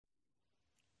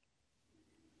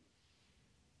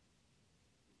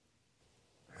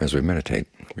As we meditate,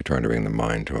 we try to bring the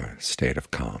mind to a state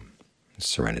of calm,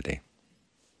 serenity.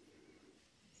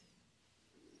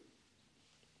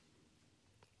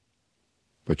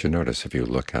 But you notice if you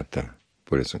look at the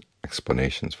Buddha's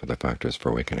explanations for the factors for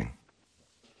awakening,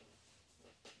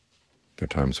 there are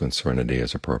times when serenity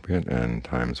is appropriate and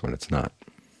times when it's not.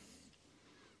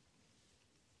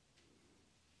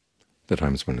 The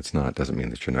times when it's not doesn't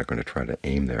mean that you're not going to try to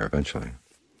aim there eventually.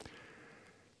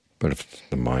 But if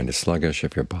the mind is sluggish,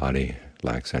 if your body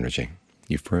lacks energy,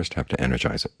 you first have to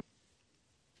energize it.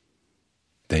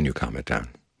 Then you calm it down.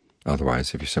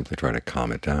 Otherwise, if you simply try to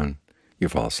calm it down, you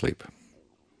fall asleep.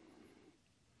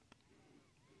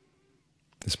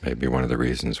 This may be one of the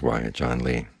reasons why John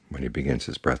Lee, when he begins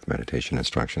his breath meditation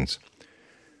instructions,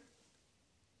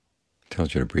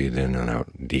 tells you to breathe in and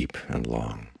out deep and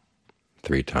long,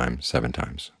 3 times, 7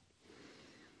 times,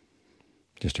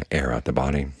 just to air out the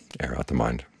body, air out the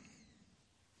mind.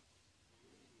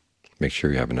 Make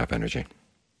sure you have enough energy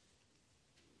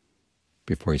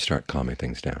before you start calming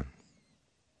things down.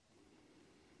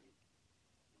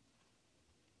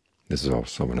 This is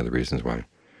also one of the reasons why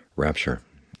rapture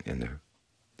in the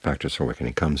factors for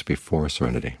awakening comes before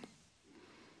serenity.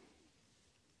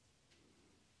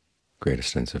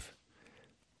 Greatest sense of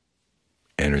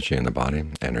energy in the body,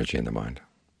 energy in the mind,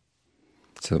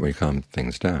 so that when you calm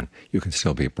things down, you can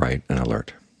still be bright and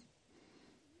alert,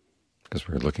 because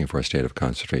we're looking for a state of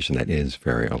concentration that is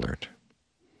very alert.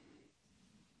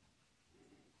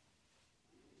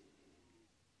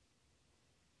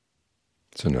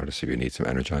 So notice if you need some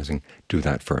energizing, do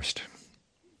that first.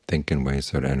 Think in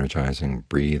ways that are energizing,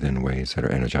 breathe in ways that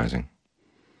are energizing.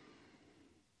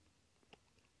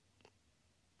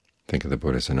 Think of the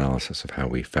Buddha's analysis of how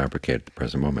we fabricate the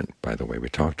present moment by the way we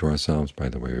talk to ourselves, by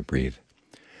the way we breathe,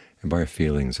 and by our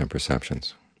feelings and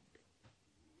perceptions.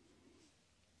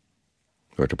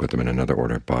 Or to put them in another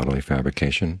order, bodily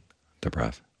fabrication, the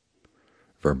breath;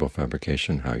 verbal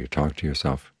fabrication, how you talk to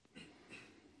yourself;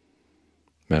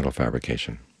 mental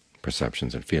fabrication,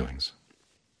 perceptions and feelings.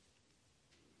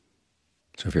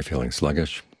 So if you're feeling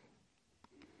sluggish,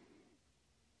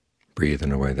 breathe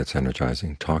in a way that's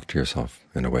energizing, talk to yourself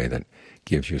in a way that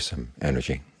gives you some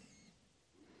energy.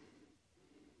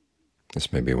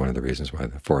 This may be one of the reasons why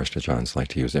the Forester Johns like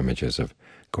to use images of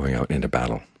going out into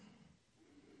battle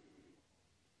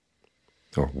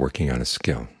or working on a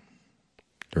skill.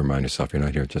 To remind yourself you're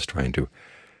not here just trying to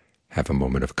have a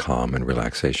moment of calm and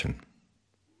relaxation.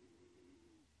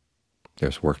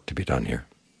 There's work to be done here.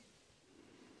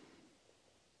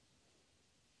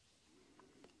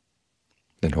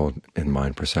 Then hold in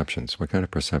mind perceptions. What kind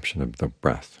of perception of the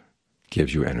breath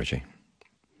gives you energy?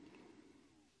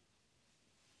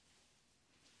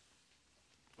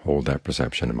 Hold that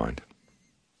perception in mind.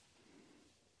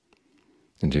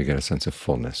 And do you get a sense of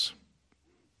fullness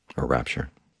or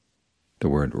rapture? The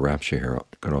word rapture here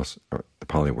could also, the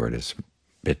Pali word is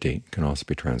piti, can also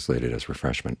be translated as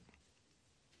refreshment.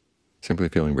 Simply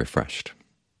feeling refreshed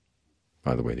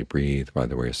by the way you breathe, by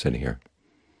the way you're sitting here,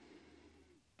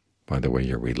 by the way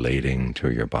you're relating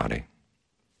to your body.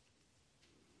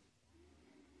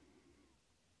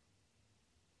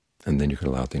 And then you can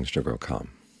allow things to grow calm.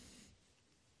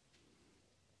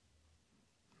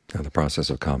 Now the process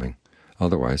of calming,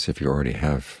 otherwise if you already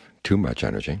have too much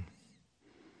energy,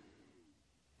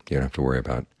 you don't have to worry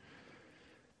about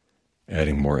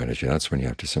adding more energy. That's when you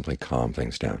have to simply calm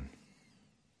things down.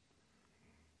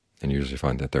 And you usually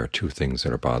find that there are 2 things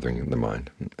that are bothering the mind.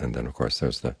 And then, of course,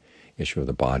 there's the issue of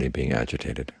the body being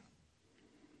agitated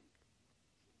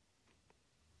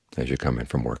as you come in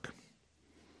from work.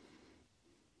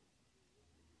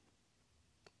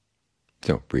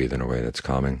 So breathe in a way that's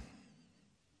calming.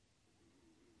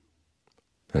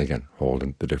 And again,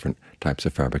 hold the different types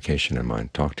of fabrication in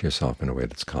mind. Talk to yourself in a way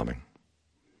that's calming.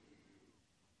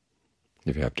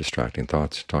 If you have distracting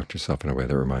thoughts, talk to yourself in a way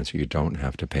that reminds you don't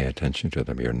have to pay attention to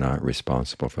them. You're not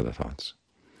responsible for the thoughts.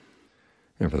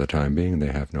 And for the time being,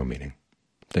 they have no meaning.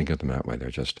 Think of them that way. They're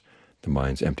just the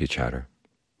mind's empty chatter,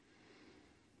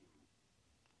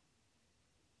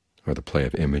 or the play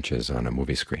of images on a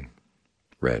movie screen.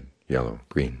 Red, yellow,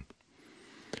 green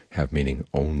have meaning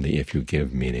only if you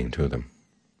give meaning to them.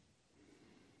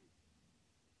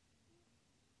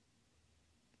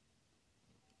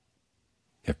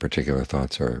 If particular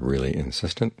thoughts are really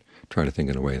insistent, try to think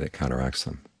in a way that counteracts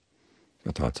them.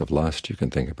 The thoughts of lust, you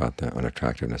can think about the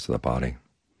unattractiveness of the body.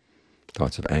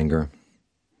 Thoughts of anger,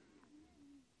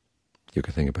 you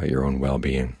can think about your own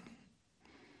well-being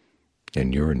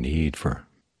and your need for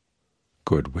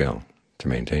goodwill to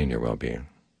maintain your well-being.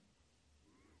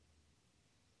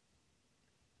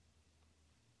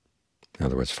 In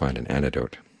other words, find an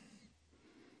antidote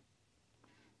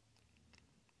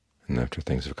And after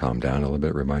things have calmed down a little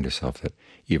bit, remind yourself that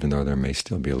even though there may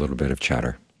still be a little bit of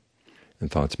chatter, and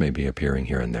thoughts may be appearing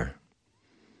here and there,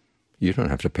 you don't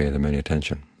have to pay them any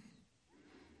attention.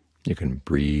 You can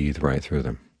breathe right through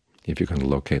them. If you can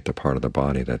locate the part of the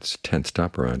body that's tensed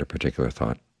up around a particular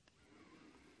thought,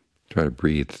 try to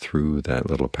breathe through that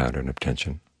little pattern of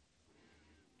tension.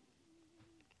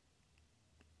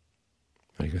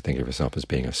 You can think of yourself as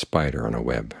being a spider on a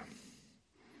web.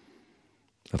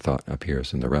 A thought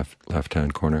appears in the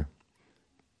left-hand corner.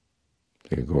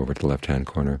 So you go over to the left-hand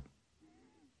corner,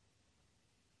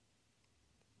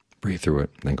 breathe through it,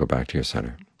 then go back to your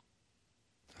center.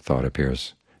 A thought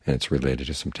appears, and it's related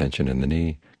to some tension in the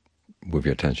knee. Move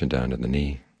your attention down to the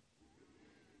knee.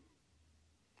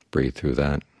 Breathe through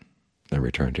that, then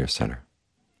return to your center.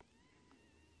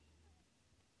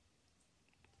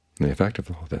 And the effect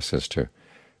of all this is to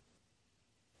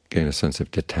gain a sense of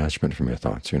detachment from your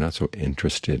thoughts. You're not so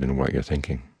interested in what you're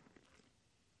thinking.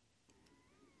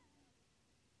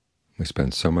 We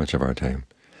spend so much of our time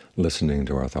listening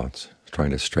to our thoughts,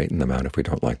 trying to straighten them out if we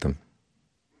don't like them,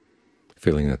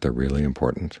 feeling that they're really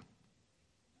important.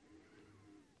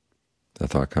 The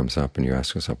thought comes up and you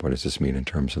ask yourself, what does this mean in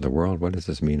terms of the world? What does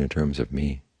this mean in terms of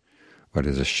me? What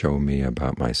does this show me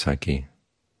about my psyche?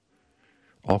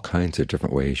 All kinds of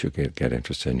different ways you could get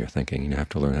interested in your thinking. You have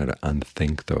to learn how to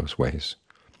unthink those ways,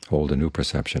 hold a new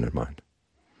perception in mind.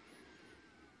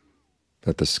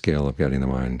 But the skill of getting the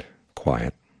mind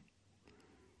quiet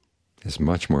is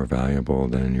much more valuable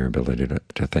than your ability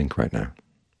to think right now.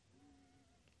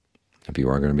 If you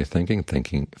are going to be thinking,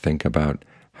 think about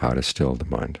how to still the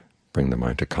mind, bring the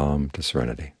mind to calm, to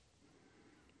serenity.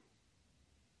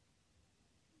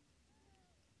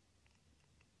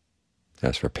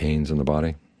 As for pains in the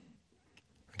body,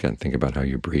 again, think about how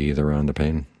you breathe around the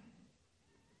pain.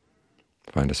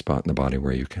 Find a spot in the body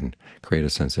where you can create a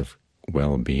sense of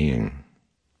well-being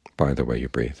by the way you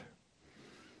breathe.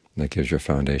 And that gives you a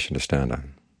foundation to stand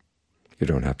on. You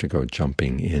don't have to go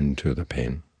jumping into the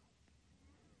pain.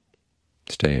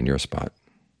 Stay in your spot.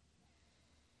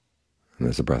 And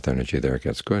as the breath energy there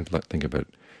gets good, think of it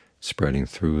spreading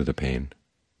through the pain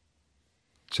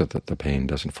so that the pain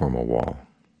doesn't form a wall.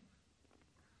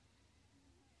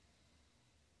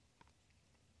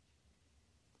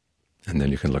 And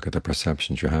then you can look at the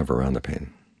perceptions you have around the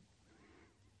pain.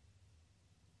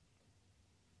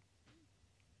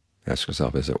 Ask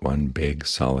yourself, is it one big,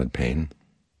 solid pain?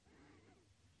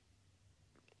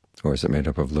 Or is it made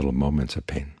up of little moments of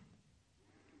pain?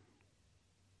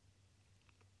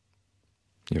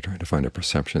 You're trying to find a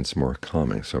perception that's more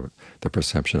calming, so the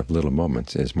perception of little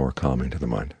moments is more calming to the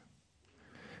mind.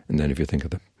 And then if you think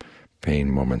of the pain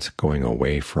moments going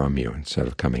away from you instead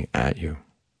of coming at you,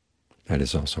 that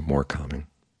is also more calming.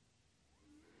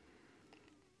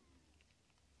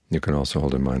 You can also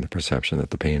hold in mind the perception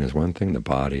that the pain is one thing, the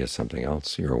body is something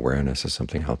else, your awareness is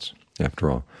something else. After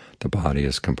all, the body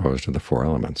is composed of the four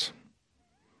elements: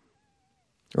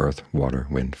 earth, water,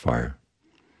 wind, fire,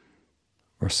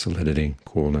 or solidity,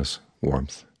 coolness,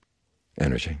 warmth,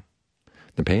 energy.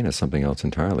 The pain is something else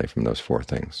entirely from those four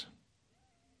things.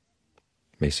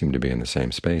 It may seem to be in the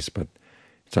same space, but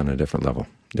it's on a different level,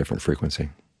 different frequency.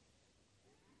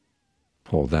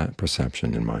 Hold that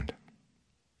perception in mind.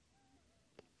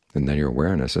 And then your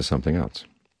awareness is something else.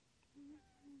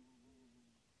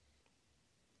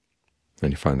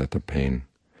 And you find that the pain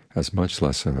has much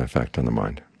less of an effect on the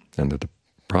mind, and that the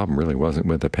problem really wasn't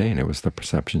with the pain, it was the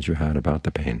perceptions you had about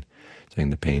the pain, saying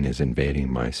the pain is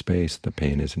invading my space, the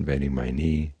pain is invading my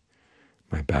knee,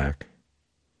 my back.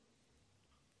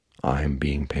 I'm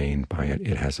being pained by it.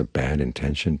 It has a bad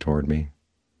intention toward me.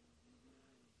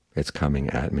 It's coming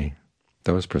at me.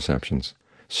 Those perceptions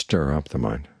stir up the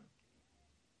mind.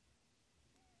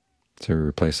 So we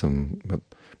replace them with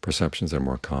perceptions that are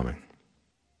more calming.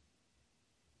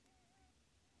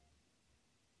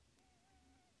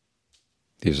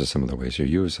 These are some of the ways you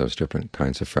use those different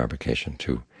kinds of fabrication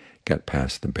to get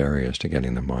past the barriers to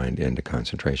getting the mind into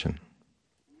concentration.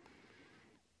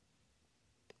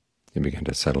 You begin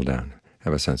to settle down,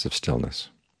 have a sense of stillness.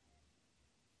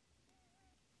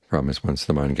 The problem is once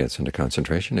the mind gets into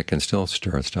concentration, it can still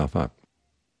stir itself up.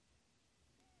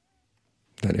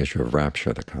 That issue of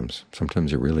rapture that comes,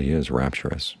 sometimes it really is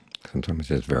rapturous,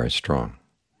 sometimes it's very strong.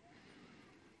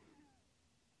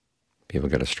 People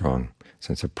get a strong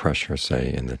sense of pressure,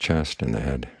 say, in the chest and the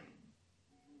head.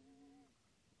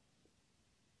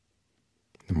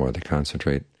 The more they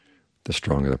concentrate, the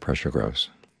stronger the pressure grows,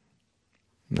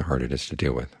 and the harder it is to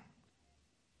deal with.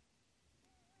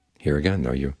 Here again,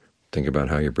 though, you think about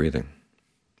how you're breathing,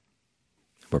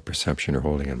 what perception you're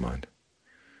holding in mind.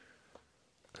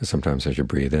 Because sometimes as you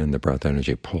breathe in, the breath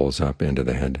energy pulls up into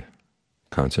the head,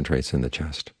 concentrates in the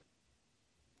chest.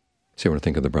 So you want to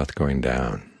think of the breath going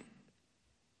down,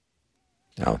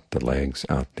 out the legs,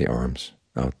 out the arms,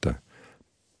 out the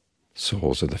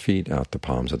soles of the feet, out the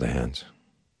palms of the hands.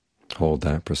 Hold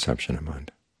that perception in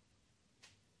mind.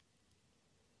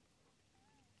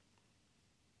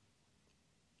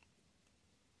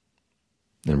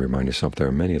 And remind yourself there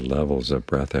are many levels of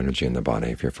breath energy in the body.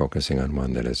 If you're focusing on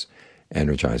one that is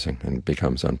energizing and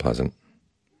becomes unpleasant,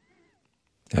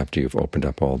 after you've opened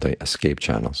up all the escape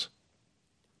channels,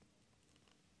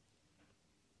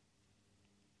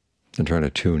 and try to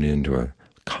tune into a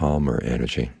calmer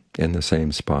energy in the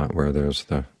same spot where there's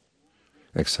the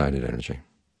excited energy.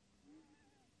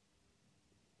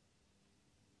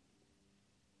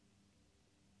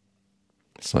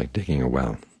 It's like digging a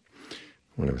well.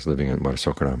 When I was living in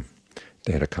Marasokaram,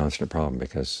 they had a constant problem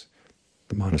because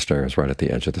the monastery was right at the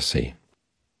edge of the sea.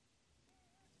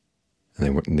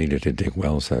 And they needed to dig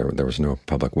wells there. There was no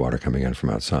public water coming in from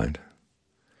outside.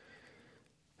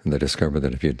 And they discovered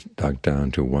that if you dug down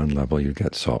to one level, you'd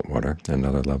get salt water,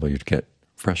 another level you'd get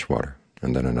fresh water,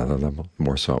 and then another level,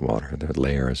 more salt water. There were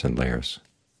layers and layers.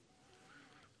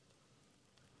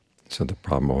 So the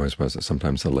problem always was that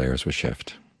sometimes the layers would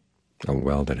shift. A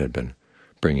well that had been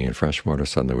bringing in fresh water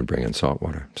suddenly would bring in salt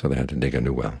water, so they had to dig a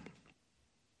new well,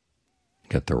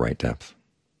 get the right depth.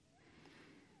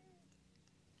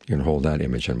 You can hold that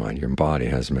image in mind. Your body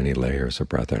has many layers of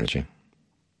breath energy.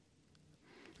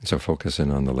 And so focus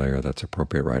in on the layer that's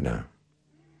appropriate right now.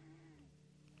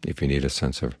 If you need a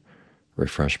sense of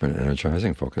refreshment and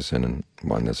energizing, focus in on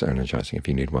one that's energizing. If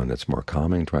you need one that's more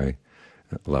calming, try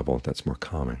a level that's more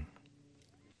calming.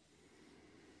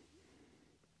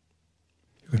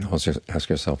 You can also ask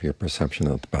yourself your perception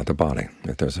about the body.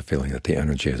 If there's a feeling that the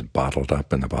energy is bottled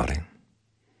up in the body,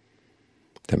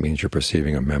 that means you're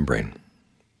perceiving a membrane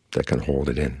that can hold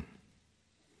it in.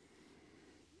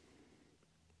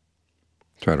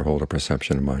 Try to hold a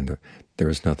perception in mind that there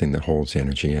is nothing that holds the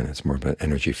energy in. It's more of an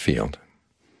energy field.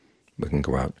 We can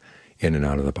go out in and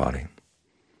out of the body. It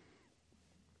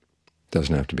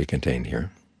doesn't have to be contained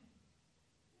here.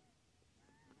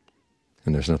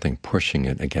 And there's nothing pushing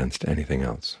it against anything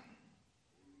else.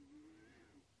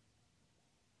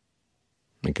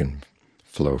 It can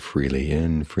flow freely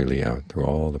in, freely out through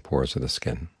all the pores of the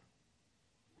skin.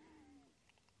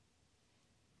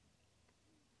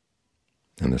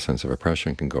 And the sense of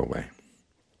oppression can go away.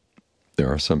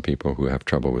 There are some people who have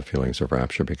trouble with feelings of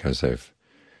rapture because they've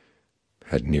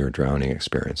had near-drowning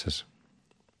experiences.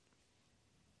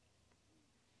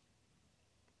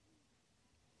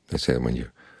 They say that when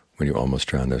you almost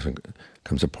drown, there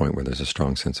comes a point where there's a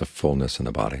strong sense of fullness in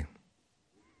the body.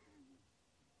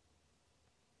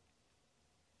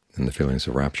 And the feelings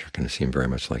of rapture can seem very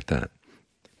much like that.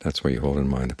 That's where you hold in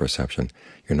mind the perception.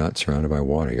 You're not surrounded by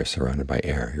water, you're surrounded by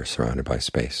air, you're surrounded by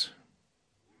space.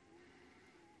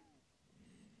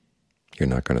 You're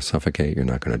not going to suffocate, you're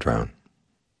not going to drown.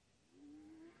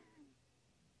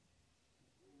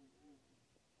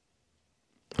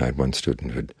 I had one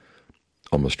student who'd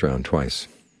almost drowned twice.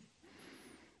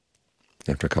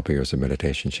 After a couple of years of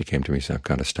meditation, she came to me and said, I've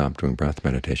got to stop doing breath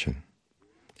meditation.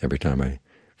 Every time I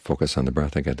focus on the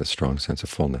breath, I get this strong sense of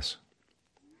fullness.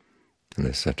 And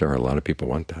I said to her, a lot of people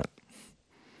want that.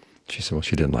 She said, well,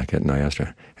 she didn't like it. And I asked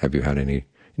her, have you had any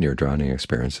near-drowning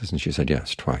experiences? And she said,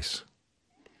 yes, twice.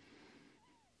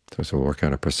 So work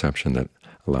out a perception that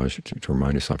allows you to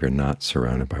remind yourself you're not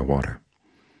surrounded by water.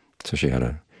 So she had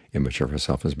an image of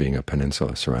herself as being a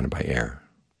peninsula surrounded by air.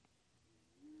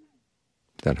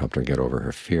 That helped her get over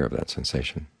her fear of that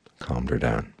sensation, calmed her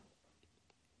down.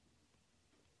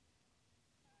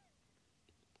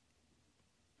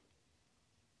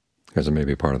 Because there may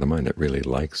be part of the mind that really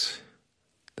likes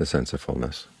the sense of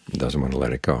fullness, and doesn't want to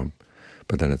let it go,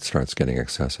 but then it starts getting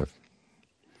excessive.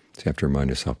 So you have to remind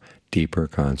yourself, deeper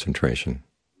concentration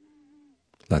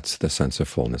lets the sense of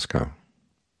fullness go.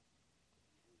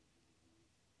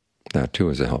 That too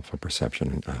is a helpful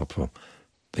perception, a helpful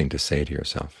thing to say to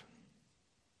yourself.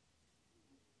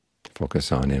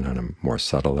 Focus in on a more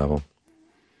subtle level,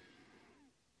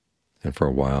 and for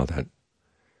a while that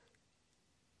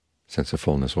sense of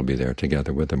fullness will be there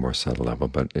together with the more subtle level.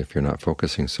 But if you're not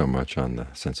focusing so much on the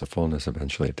sense of fullness,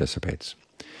 eventually it dissipates,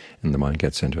 and the mind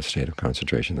gets into a state of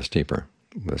concentration that's deeper,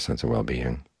 with a sense of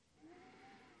well-being.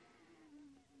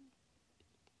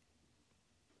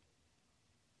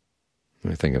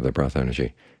 When you think of the breath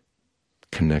energy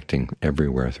connecting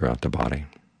everywhere throughout the body,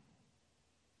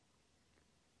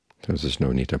 so there's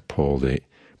no need to pull the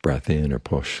breath in or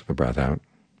push the breath out.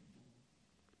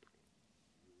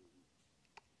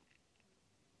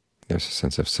 there's a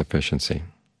sense of sufficiency.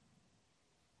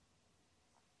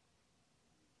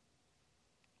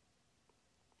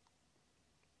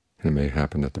 And it may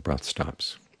happen that the breath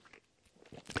stops.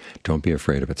 Don't be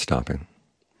afraid of it stopping.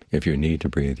 If you need to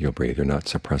breathe, you'll breathe. You're not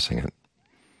suppressing it.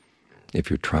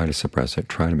 If you try to suppress it,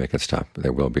 try to make it stop,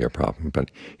 there will be a problem. But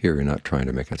here you're not trying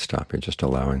to make it stop. You're just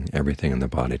allowing everything in the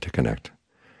body to connect.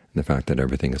 And the fact that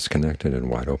everything is connected and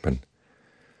wide open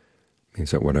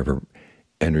means that whatever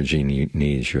energy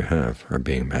needs you have are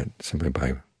being met simply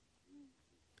by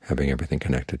having everything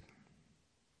connected.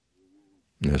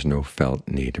 And there's no felt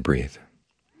need to breathe.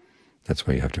 That's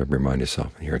why you have to remind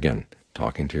yourself. And here again,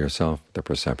 talking to yourself, the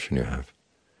perception you have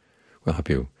will help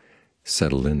you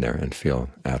settle in there and feel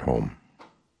at home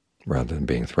rather than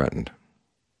being threatened.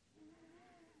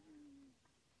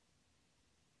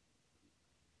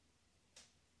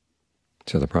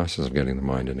 So the process of getting the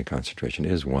mind into concentration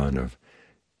is one of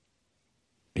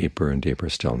deeper and deeper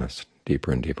stillness,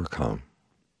 deeper and deeper calm.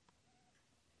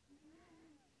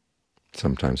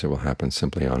 Sometimes it will happen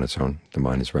simply on its own. The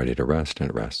mind is ready to rest, and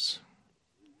it rests.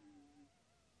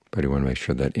 But you want to make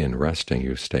sure that in resting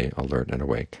you stay alert and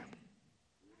awake.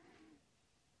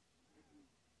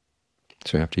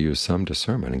 So you have to use some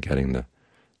discernment in getting the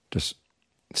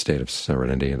state of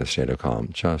serenity and the state of calm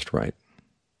just right.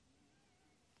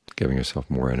 Giving yourself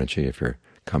more energy if you're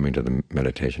coming to the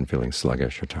meditation feeling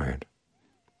sluggish or tired.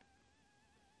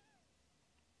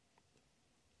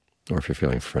 Or if you're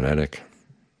feeling frenetic,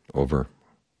 over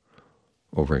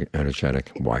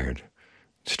energetic, wired,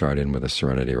 start in with a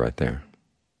serenity right there,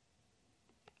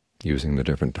 using the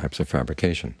different types of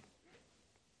fabrication.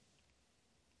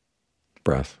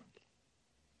 Breath,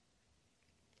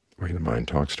 where the mind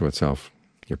talks to itself,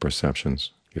 your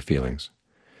perceptions, your feelings,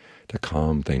 to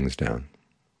calm things down.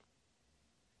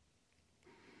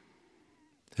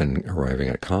 And arriving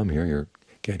at calm here, you're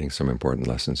getting some important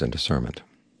lessons in discernment.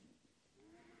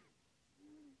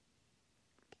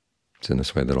 It's in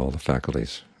this way that all the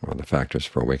faculties, or the factors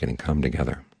for awakening, come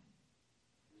together.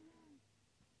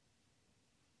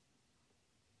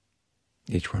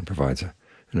 Each one provides an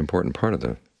important part of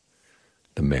the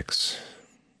mix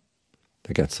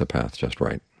that gets the path just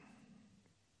right.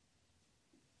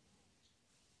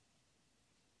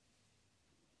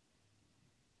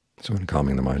 So in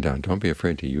calming the mind down, don't be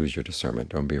afraid to use your discernment.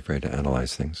 Don't be afraid to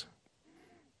analyze things.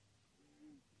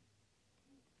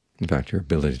 In fact, your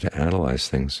ability to analyze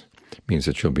things means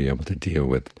that you'll be able to deal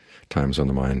with times when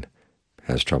the mind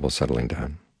has trouble settling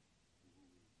down.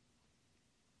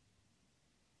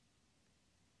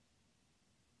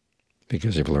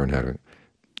 Because you've learned how to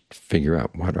figure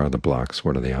out what are the blocks,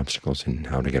 what are the obstacles, and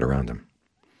how to get around them.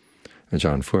 And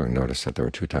John Fung noticed that there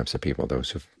were two types of people: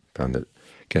 those who found that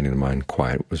getting the mind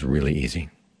quiet was really easy,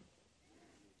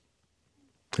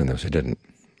 and those who didn't.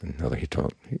 And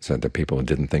he said that people who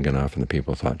didn't think enough and the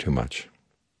people who thought too much.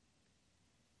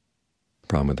 The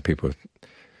problem with the people who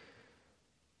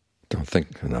don't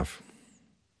think enough,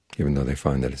 even though they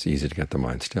find that it's easy to get the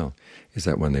mind still, is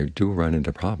that when they do run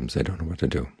into problems, they don't know what to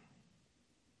do.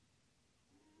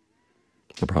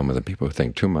 The problem with the people who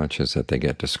think too much is that they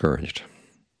get discouraged.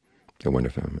 They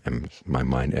wonder, am my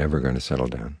mind ever going to settle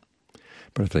down?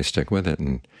 But if they stick with it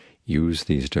and use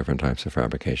these different types of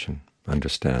fabrication,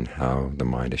 understand how the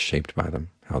mind is shaped by them,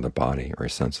 how the body or a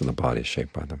sense of the body is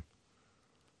shaped by them,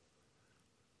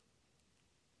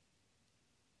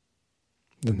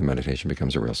 then the meditation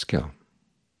becomes a real skill.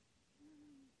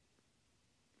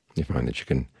 You find that you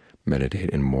can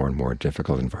meditate in more and more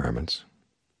difficult environments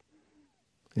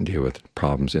and deal with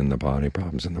problems in the body,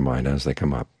 problems in the mind as they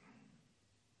come up,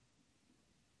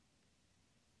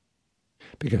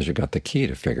 because you got the key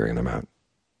to figuring them out.